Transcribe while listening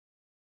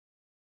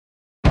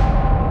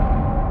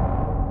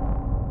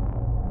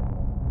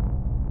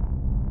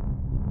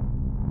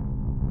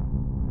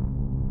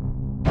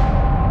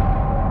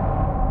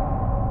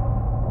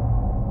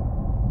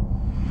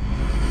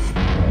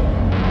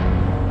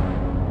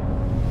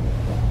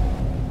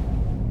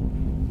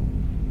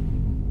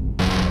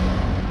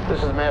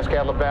This is Maersk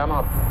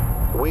Alabama.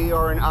 We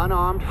are an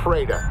unarmed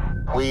freighter.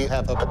 We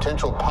have a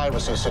potential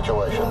piracy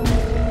situation.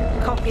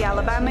 Copy,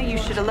 Alabama. You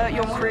should alert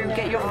your crew.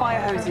 Get your fire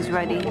hoses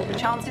ready.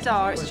 Chances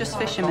are it's just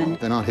fishermen.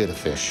 They're not here to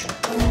fish.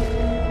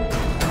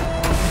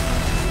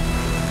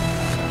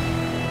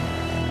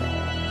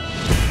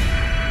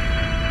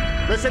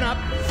 Listen up.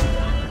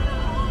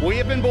 We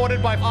have been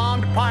boarded by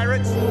armed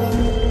pirates.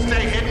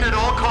 Stay hidden at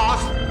all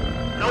costs.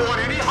 Don't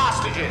want any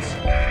hostages.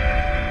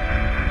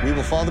 We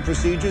will follow the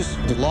procedures,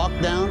 lock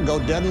down, go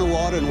dead in the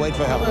water, and wait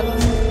for help.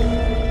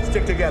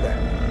 Stick together,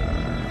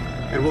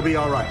 and we'll be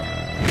all right.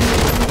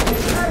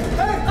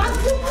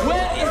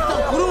 Where is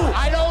the crew?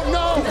 I don't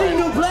know. You think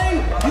we're playing?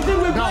 You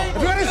think we're playing?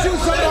 If you're gonna shoot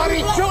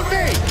somebody, shoot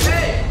me!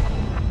 Hey!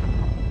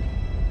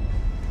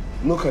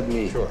 Look at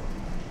me. Sure.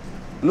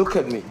 Look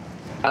at me.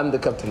 I'm the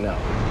captain now.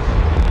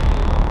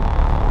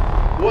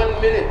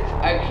 1 minute,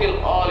 I kill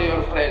all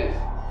your friends.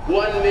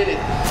 1 minute.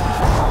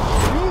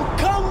 You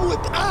come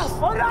with us,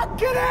 or I'll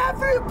get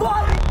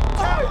everybody!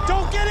 Hey,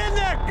 don't get in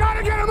there!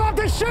 Gotta get him off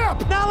the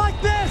ship! Not like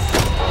this!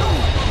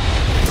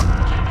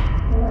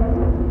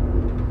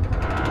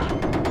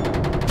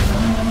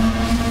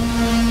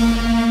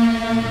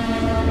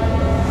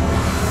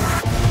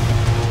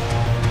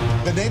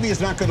 The Navy is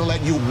not going to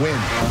let you win.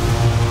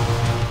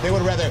 They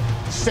would rather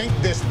sink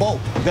this boat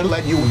than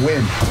let you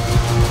win.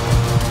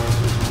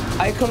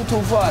 I come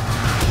too far.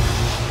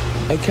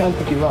 I can't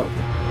give up.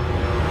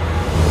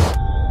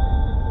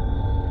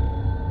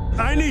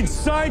 I need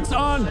sights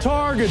on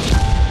target.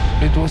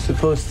 It was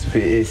supposed to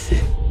be easy.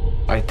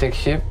 I take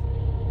ship,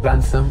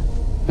 ransom,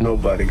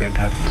 nobody get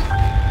hurt.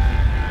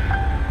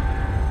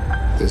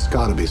 There's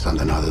got to be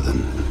something other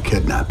than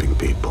kidnapping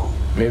people.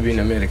 Maybe in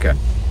America.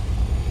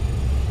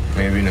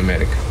 Maybe in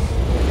America.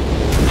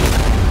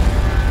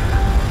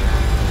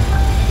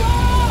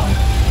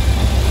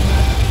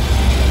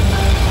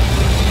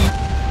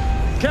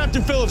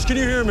 Captain Phillips, can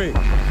you hear me?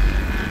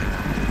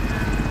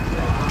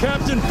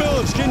 Captain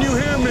Phillips, can you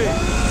hear me?